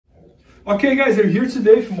Okay guys, I'm here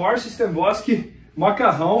today with Márcio Stambowsky,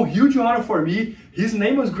 Macarrão, huge honor for me. His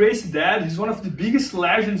name was Gracie Dad. He's one of the biggest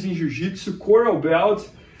legends in Jiu-Jitsu, coral belt.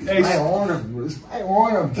 It's my honor. It's my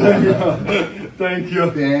honor. Thank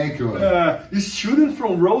you. Thank you. A student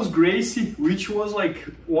from Rose Gracie, which was like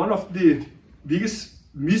one of the biggest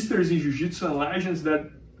misters in Jiu-Jitsu and legends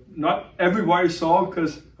that not everybody saw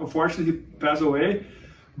because unfortunately he passed away.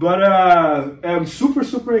 But I'm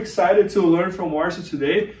super excited to learn from Márcio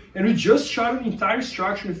today. And we just shot an entire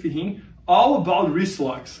instruction with him all about wrist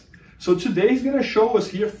locks. So today he's going to show us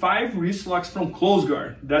here 5 wrist locks from close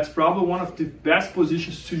guard. That's probably one of the best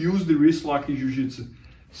positions to use the wrist lock in Jiu-Jitsu.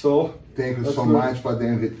 So thank you so much for the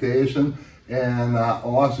invitation. And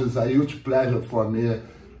also it's a huge pleasure for me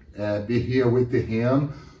be here with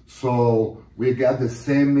him. So we got the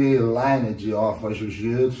same lineage of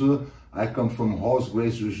Jiu-Jitsu. I come from Horse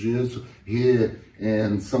Grace Jiu-Jitsu. He,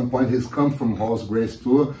 and some point he's come from Horse Grace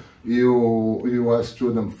too. You were a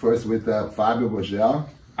student first with Fabio Gurgel.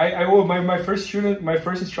 My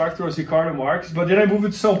first instructor was Ricardo Marques, but then I moved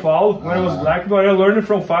to Sao Paulo when I was black belt. I learned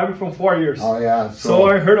from Fabio for 4 years. Oh yeah. So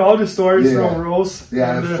I heard all the stories from Rose.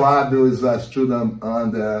 Yeah, and Fabio is a student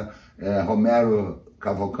under Romero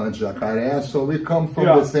Cavalcante Jacaré, so we come from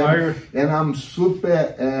the same. And I'm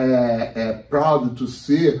super proud to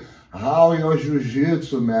see how your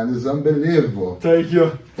Jiu-Jitsu, man, is unbelievable. Thank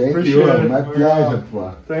you. Thank you. My pleasure,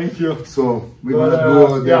 bro. Thank you. So we're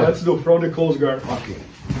gonna do yeah, let's do from the close guard. Okay.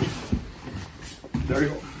 There you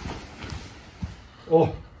go.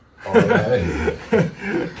 Oh. All right.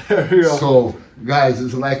 There you go. So, guys,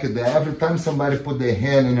 it's like that. Every time somebody put their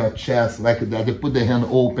hand in your chest like that, they put their hand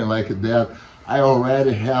open like that, I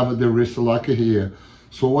already have the wrist lock here.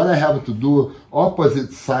 So what I have to do,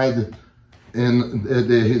 opposite side in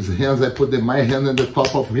his hands, I put my hand on the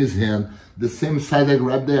top of his hand. The same side, I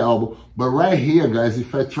grab the elbow. But right here, guys,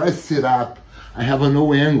 if I try to sit up, I have a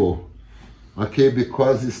no angle. Okay,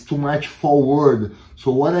 because it's too much forward.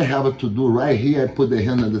 So what I have to do right here, I put the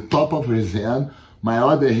hand on the top of his hand, my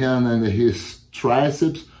other hand on his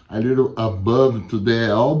triceps, a little above to the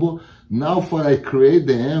elbow. Now for I create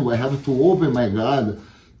the angle, I have to open my guard,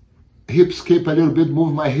 hip escape a little bit,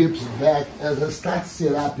 move my hips back. As I start to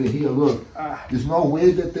sit up here, look, there's no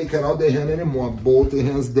way to take out the hand anymore. Both the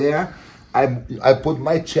hands there. I put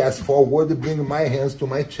my chest forward, bring my hands to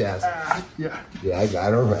my chest. Yeah, I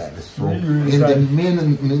got it already. So in the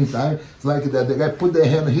meantime, it's like that. The guy put the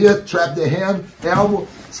hand here, trap the hand, elbow,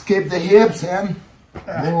 escape the hips, and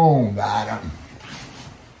boom, got him.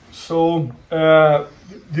 So,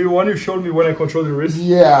 the one you showed me when I control the wrist?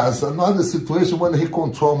 Yes, another situation when he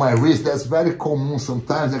control my wrist. That's very common.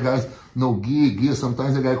 Sometimes the guys no gi,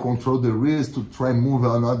 sometimes the guy control the wrist to try and move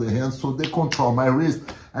another hand. So they control my wrist.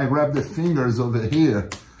 I grab the fingers over here,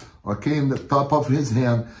 okay, in the top of his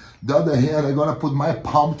hand. The other hand, I'm gonna put my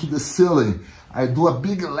palm to the ceiling. I do a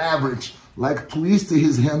big leverage, like twist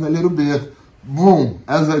his hand a little bit. Boom,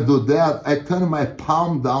 as I do that, I turn my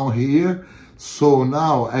palm down here. So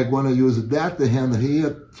now I'm gonna use that hand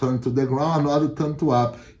here, turn to the ground, another turn to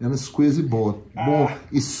up, and squeeze it both. Boom,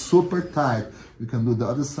 it's super tight. We can do the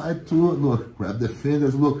other side too. Look, grab the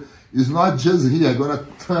fingers, look. It's not just here, I'm gonna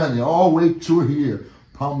turn it all the way through here.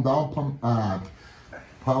 Palm down, palm up.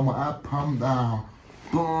 Palm up, palm down.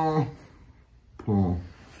 Boom, boom.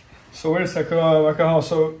 So wait a second, Macarrão.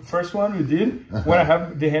 So first one we did, when I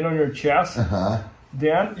have the hand on your chest,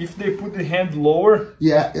 then if they put the hand lower,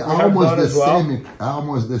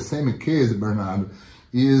 almost the same case, Bernardo,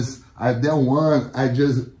 is that one, I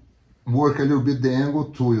just work a little bit the angle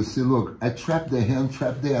too. You see, look, I trap the hand,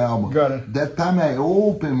 trap the elbow. Got it. That time I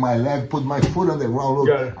open my leg, put my foot on the ground, look,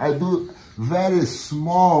 Got it. I do very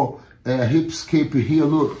small hip escape here,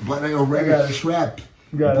 look, but I already trap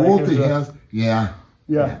both the hands. Yeah.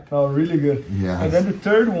 Oh, really good. Yeah. And then the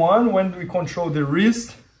third one, when we control the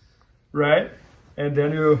wrist, right? And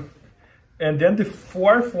then the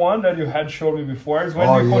fourth one that you had showed me before is when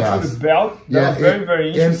you control the belt. That was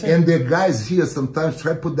very interesting. And the guys here sometimes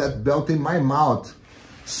try to put that belt in my mouth.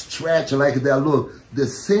 Stretch like that. Look, the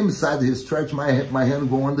same side he stretch, my hand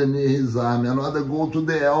go underneath his arm. Another go to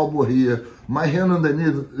the elbow here. My hand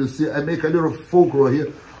underneath, you see, I make a little fulcrum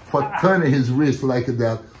here for turning his wrist like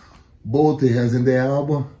that. Both hands in the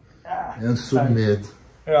elbow and submit.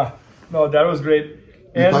 Yeah, no, that was great.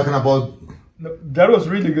 You're talking about... No, that was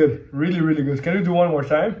really good, really good. Can you do one more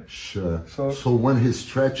time? Sure. So when he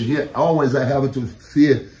stretch here, always I have to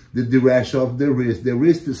feel the direction of the wrist. The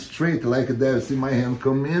wrist is straight like that. See my hand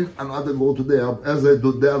come in, another go to the elbow. As I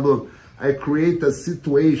do that, look, I create a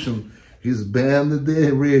situation. He's bend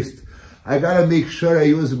the wrist. I gotta make sure I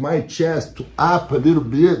use my chest to up a little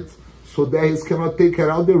bit So that he's cannot take it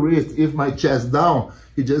out the wrist. If my chest down,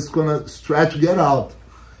 he just gonna stretch, get out.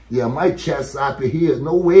 Yeah, my chest up here,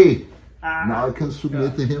 no way. Now I can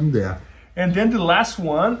submit him there. And then the last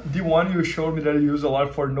one, the one you showed me that you use a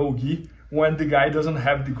lot for no gi, when the guy doesn't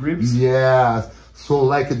have the grips. Yeah, so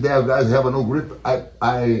like that, guys have a no grip.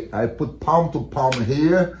 I put palm to palm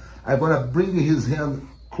here. I'm gonna bring his hand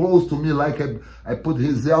close to me, like I put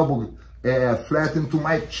his elbow flat into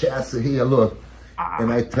my chest here, look.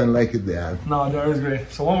 And I turn like that. No, that was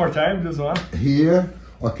great. So one more time, this one. Here,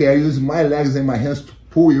 okay, I use my legs and my hands to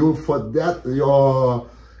pull you for that,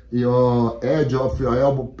 your edge of your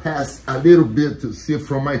elbow pass a little bit to see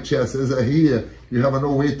from my chest. As here, you have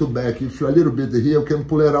no way to back. If you're a little bit here, you can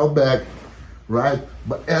pull it out back, right?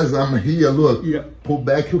 But as I'm here, look, pull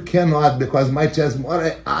back you cannot, because my chest, more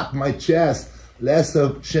I up my chest, less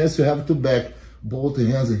chance you have to back. Both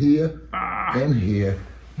hands here and here.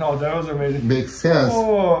 No, that was amazing. Makes sense.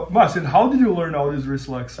 Oh, Márcio, how did you learn all these wrist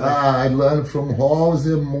locks? I learned from Halls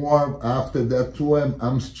and more after that too.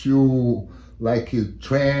 I'm still like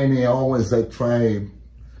training. Always I try.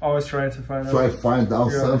 Always trying to find out. Find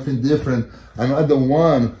out something different. Another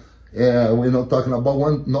one, we're not talking about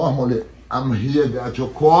one. Normally, I'm here, got your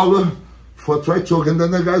collar for try choke, and then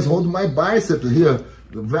the guys hold my bicep here.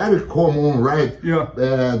 Very common, right? Yeah.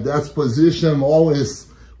 That's position always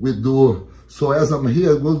we do. So as I'm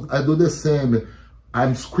here, I do the same.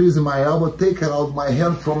 I'm squeezing my elbow, take it out my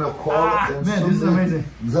hand from your collar. Man, this is amazing.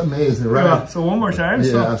 It's amazing, right? Yeah, so one more time.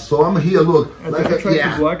 Yeah, so I'm here, look. Like I try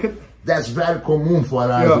to block it. That's very common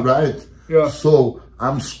for us, right? Yeah. So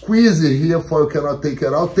I'm squeezing here for you cannot take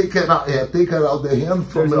it out. Take it out, take it out the hand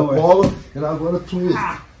from your collar, and I'm gonna twist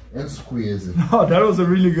and squeeze it. Oh, that was a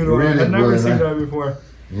really good one. Really I've never seen that before.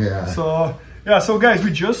 Yeah. So guys,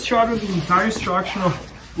 we just shot the entire instruction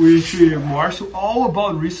with Márcio, all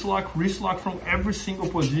about wrist lock from every single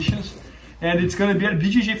positions, and it's gonna be at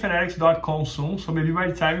bjjfanatics.com soon. So maybe by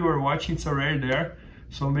the time you are watching, it's already there.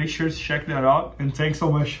 So make sure to check that out. And thanks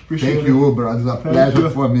so much. Appreciate it. Thank you, brother. It's a pleasure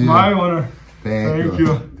for me. My honor. Thank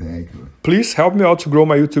you. Thank you. Please help me out to grow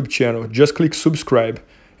my YouTube channel. Just click subscribe.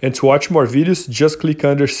 And to watch more videos, just click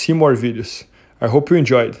under see more videos. I hope you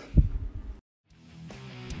enjoyed.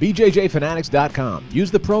 BJJFanatics.com. Use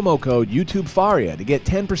the promo code YouTubeFaria to get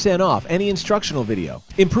 10% off any instructional video.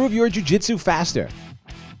 Improve your jiu-jitsu faster.